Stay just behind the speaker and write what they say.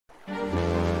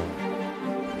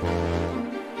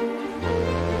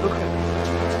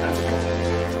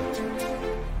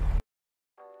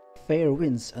Fair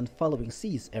winds and following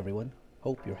seas, everyone.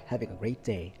 Hope you're having a great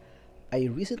day. I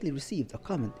recently received a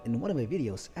comment in one of my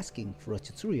videos asking for a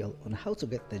tutorial on how to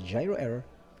get the gyro error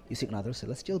using another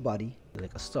celestial body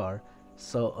like a star.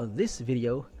 So on this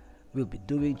video, we'll be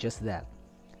doing just that.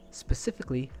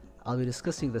 Specifically, I'll be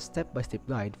discussing the step-by-step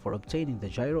guide for obtaining the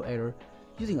gyro error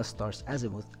using a star's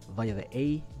azimuth via the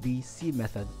A, B, C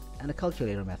method and a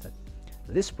calculator method.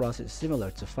 This process is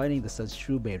similar to finding the sun's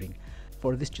true bearing.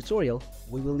 For this tutorial,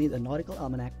 we will need a nautical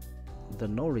almanac, the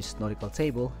Nories nautical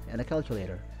table, and a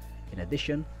calculator. In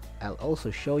addition, I'll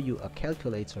also show you a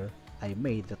calculator I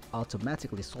made that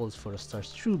automatically solves for a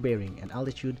star's true bearing and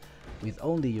altitude with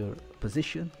only your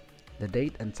position, the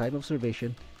date and time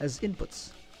observation as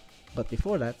inputs. But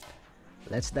before that,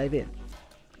 let's dive in.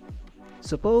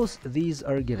 Suppose these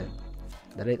are given: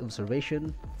 the date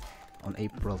observation on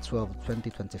April 12,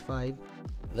 2025,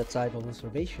 the time of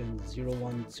observation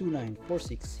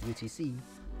 012946 UTC,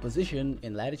 position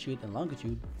in latitude and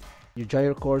longitude. Your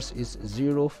gyro course is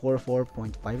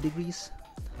 044.5 degrees,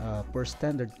 per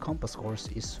standard compass course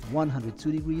is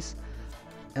 102 degrees,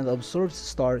 and the observed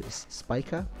star is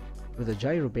Spica with a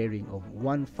gyro bearing of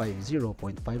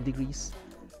 150.5 degrees.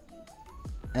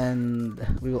 And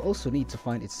we will also need to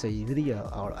find its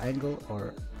Sidereal Hour Angle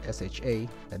or SHA,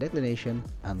 the declination,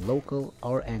 and Local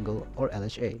Hour Angle or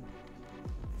LHA.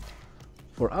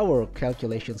 For our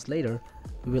calculations later,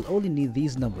 we will only need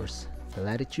these numbers: the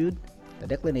latitude, the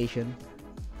declination,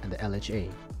 and the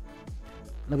LHA.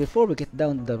 Now before we get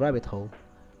down the rabbit hole,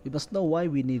 we must know why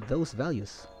we need those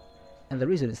values. And the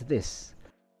reason is this: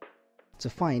 to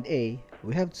find A,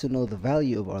 we have to know the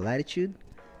value of our latitude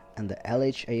and the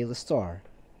LHA of the star.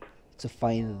 To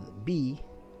find B,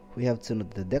 we have to know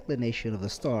the declination of the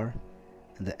star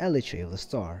and the LHA of the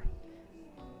star.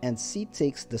 And C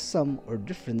takes the sum or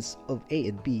difference of A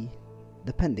and B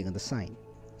depending on the sign.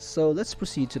 So let's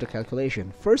proceed to the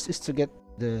calculation. First is to get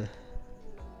the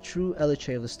true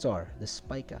LHA of the star, the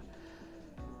Spica.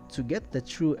 To get the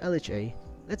true LHA,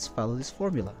 let's follow this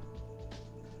formula.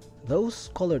 Those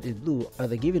colored in blue are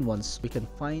the given ones we can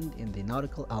find in the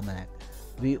Nautical Almanac.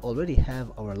 We already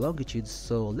have our longitudes,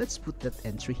 so let's put that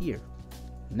entry here.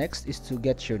 Next is to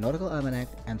get your Nautical Almanac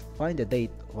and find the date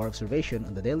of our observation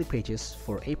on the daily pages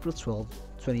for April 12,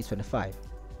 2025.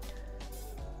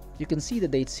 You can see the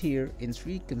dates here in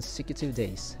 3 consecutive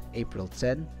days: April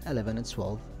 10, 11, and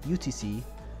 12 UTC,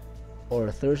 or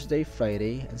Thursday,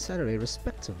 Friday, and Saturday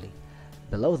respectively.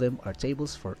 Below them are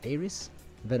tables for Aries,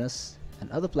 Venus, and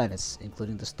other planets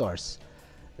including the stars.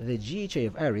 The GHA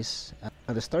of Aries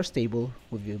and the stars table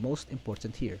will be most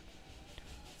important here.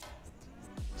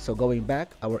 So going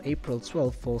back, our April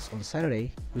 12 falls on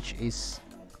Saturday, which is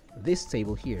this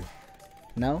table here.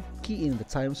 Now key in the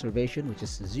time observation, which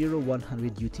is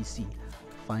 0100 UTC.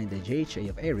 Find the GHA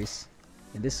of Aries.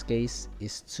 In this case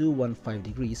is 215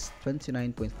 degrees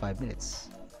 29.5 minutes.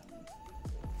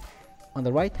 On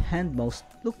the right handmost,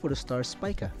 look for the star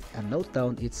Spica and note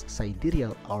down its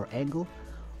Sidereal Hour Angle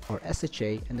or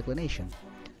SHA and declination.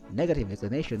 Negative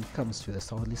declination comes with a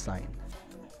southerly sign.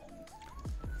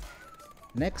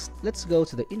 Next, let's go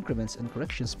to the increments and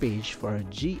corrections page for our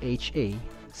GHA,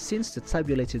 since the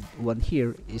tabulated one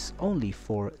here is only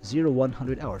for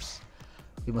 0100 hours.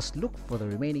 We must look for the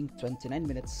remaining 29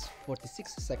 minutes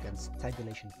 46 seconds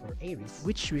tabulation for Aries,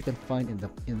 which we can find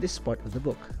in this part of the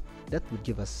book. That would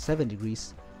give us 7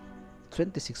 degrees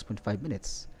 26.5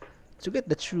 minutes. To get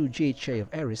the true GHA of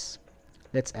Aries,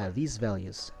 let's add these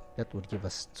values. That would give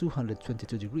us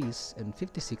 222 degrees and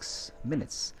 56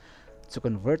 minutes. To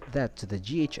convert that to the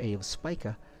GHA of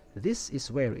Spica, this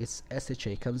is where its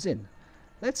SHA comes in.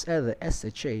 Let's add the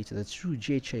SHA to the true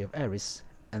GHA of Aries,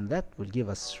 and that will give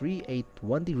us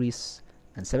 381 degrees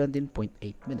and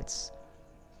 17.8 minutes.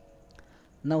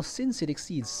 Now since it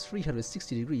exceeds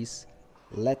 360 degrees,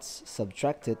 let's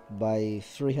subtract it by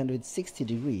 360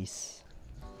 degrees.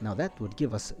 Now that would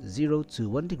give us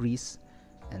 021 degrees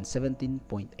and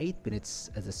 17.8 minutes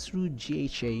as the true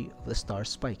GHA of the star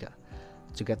Spica.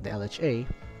 To get the LHA,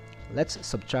 let's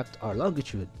subtract our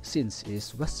longitude since it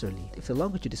is westerly. If the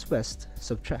longitude is west,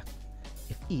 subtract.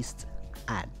 If east,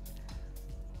 add.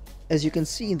 As you can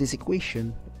see in this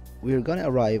equation, we are gonna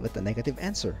arrive at a negative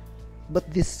answer.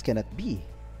 But this cannot be.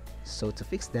 So to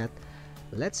fix that,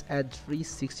 let's add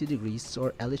 360 degrees to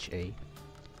our LHA,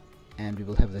 and we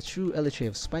will have the true LHA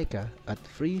of Spica at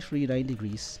 339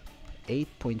 degrees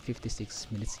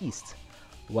 8.56 minutes east.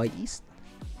 Why east?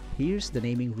 Here's the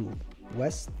naming rule.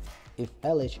 West if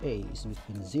LHA is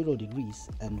between 0 degrees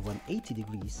and 180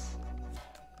 degrees.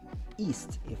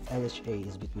 East if LHA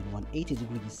is between 180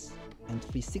 degrees and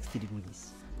 360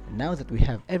 degrees. Now that we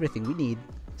have everything we need,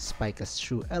 Spica's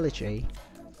true LHA,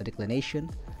 the declination,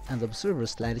 and the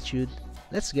observer's latitude,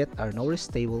 let's get our Nories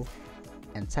table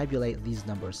and tabulate these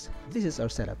numbers. This is our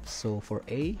setup. So for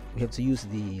A, we have to use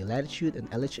the latitude and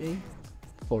LHA.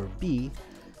 For B,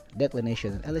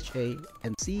 declination and LHA,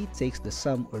 and C takes the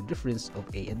sum or difference of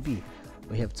A and B.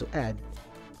 We have to add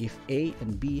if A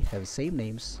and B have same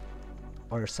names,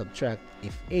 or subtract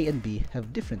if A and B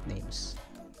have different names.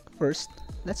 First,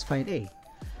 let's find A.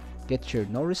 Get your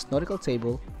Nories nautical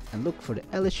table and look for the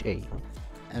LHA.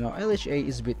 And our LHA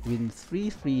is between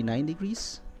 339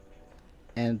 degrees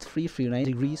and 339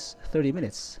 degrees 30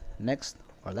 minutes. Next,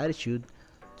 our latitude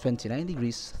 29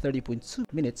 degrees 30.2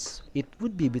 minutes. It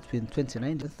would be between 29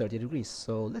 and 30 degrees.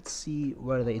 So let's see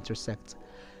where they intersect.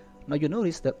 Now you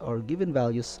notice that our given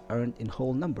values aren't in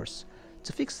whole numbers.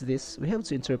 To fix this, we have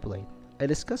to interpolate. I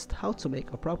discussed how to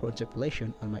make a proper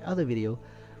interpolation on my other video,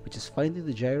 which is finding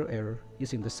the gyro error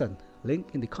using the sun.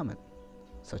 Link in the comment.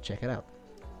 So check it out.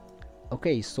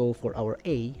 Okay, so for our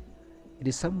A, it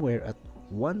is somewhere at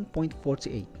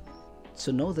 1.48.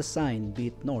 To know the sign, be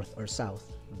it north or south,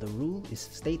 the rule is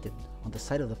stated on the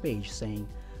side of the page saying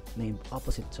named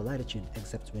opposite to latitude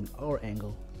except when our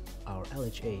angle, our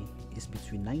LHA, is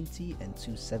between 90 and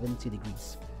 270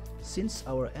 degrees. Since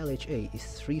our LHA is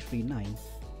 339,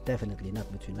 definitely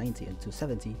not between 90 and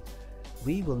 270,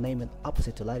 we will name it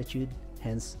opposite to latitude,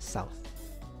 hence south.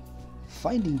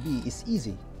 Finding B is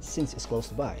easy since it's close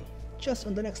by, just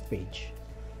on the next page.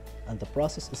 And the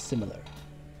process is similar.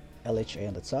 LHA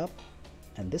on the top,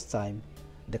 and this time,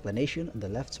 declination on the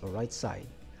left or right side.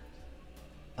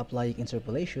 Applying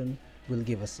interpolation will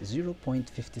give us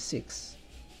 0.56.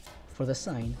 For the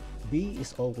sign, B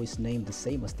is always named the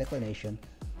same as declination,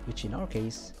 which in our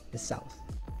case is south.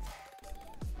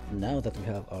 Now that we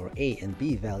have our A and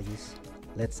B values,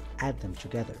 let's add them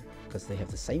together because they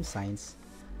have the same signs,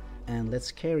 and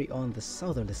let's carry on the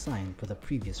southern sign for the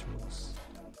previous rules.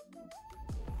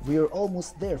 We are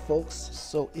almost there, folks,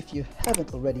 so if you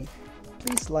haven't already,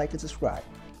 please like and subscribe.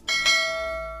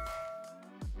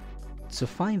 To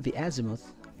find the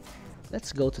azimuth,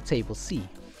 let's go to table C.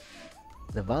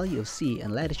 The value of C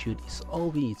and latitude is all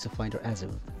we need to find our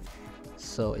azimuth.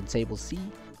 So in table C,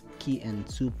 key in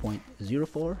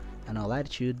 2.04 and our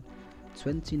latitude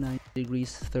 29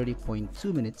 degrees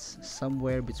 30.2 minutes,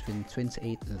 somewhere between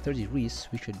 28 and 30 degrees,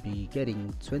 we should be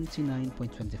getting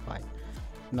 29.25.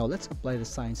 Now let's apply the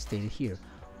sign stated here.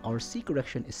 Our C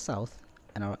correction is south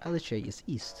and our LHA is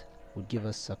east, would give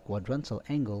us a quadrantal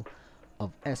angle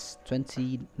of S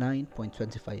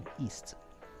 29.25 east.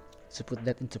 To put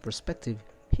that into perspective,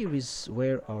 here is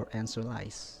where our answer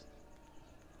lies.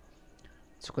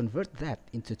 To convert that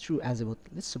into true azimuth,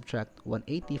 let's subtract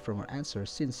 180 from our answer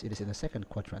since it is in the second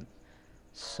quadrant.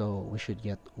 So we should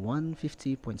get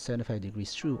 150.75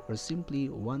 degrees true, or simply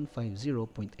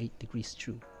 150.8 degrees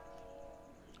true.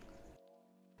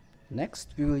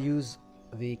 Next, we will use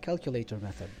the calculator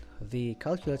method. The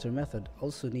calculator method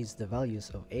also needs the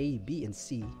values of A, B, and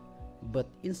C, but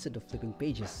instead of flipping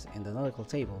pages in the nautical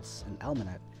tables and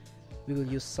almanac, we will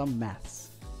use some maths.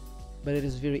 But it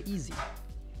is very easy.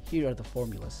 Here are the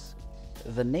formulas.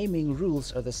 The naming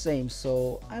rules are the same,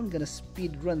 so I'm gonna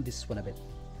speed run this one a bit.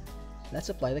 Let's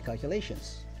apply the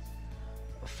calculations.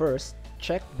 First,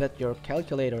 check that your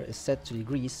calculator is set to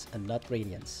degrees and not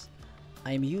radians.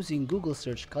 I am using Google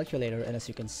Search Calculator, and as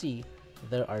you can see,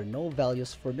 there are no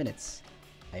values for minutes.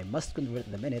 I must convert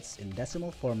the minutes in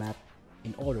decimal format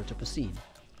in order to proceed.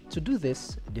 To do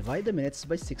this, divide the minutes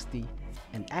by 60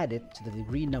 and add it to the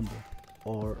degree number,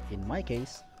 or in my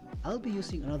case, I'll be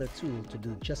using another tool to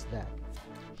do just that.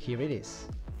 Here it is.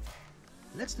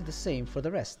 Let's do the same for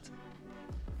the rest.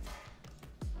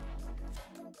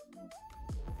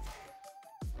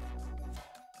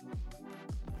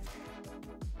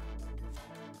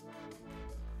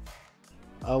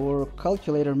 Our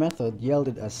calculator method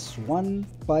yielded us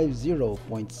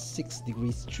 150.6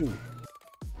 degrees true.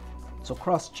 To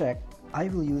cross-check, I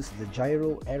will use the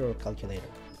Gyro Error Calculator.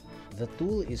 The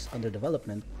tool is under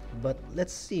development, but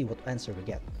let's see what answer we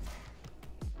get.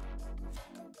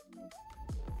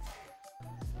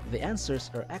 The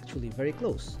answers are actually very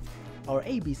close. Our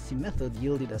ABC method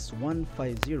yielded us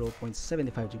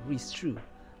 150.75 degrees true.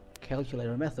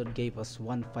 Calculator method gave us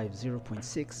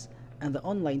 150.6, and the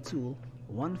online tool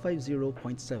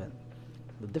 150.7.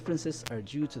 The differences are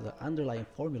due to the underlying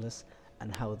formulas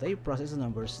and how they process the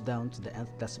numbers down to the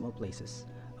nth decimal places.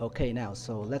 Okay, now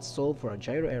so let's solve for a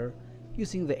gyro error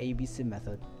using the ABC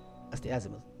method as the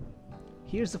azimuth.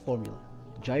 Here's the formula.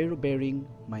 Gyro bearing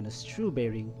minus true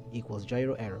bearing equals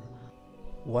gyro error.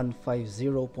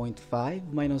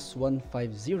 150.5 minus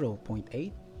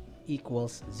 150.8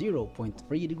 equals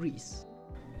 0.3 degrees.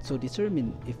 To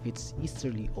determine if it's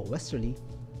easterly or westerly,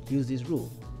 use this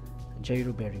rule.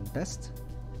 Gyro bearing west,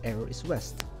 error is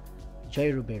west.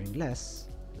 Gyro bearing less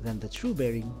than the true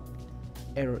bearing,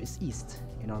 error is east.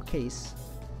 In our case,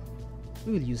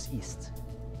 we will use east.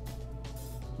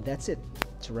 That's it.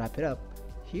 To wrap it up,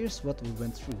 here's what we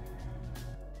went through.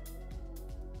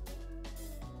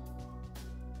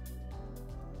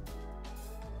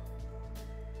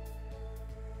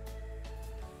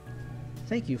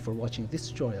 Thank you for watching this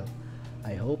tutorial.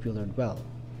 I hope you learned well.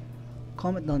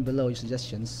 Comment down below your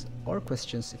suggestions or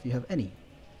questions if you have any.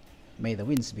 May the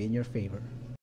winds be in your favor.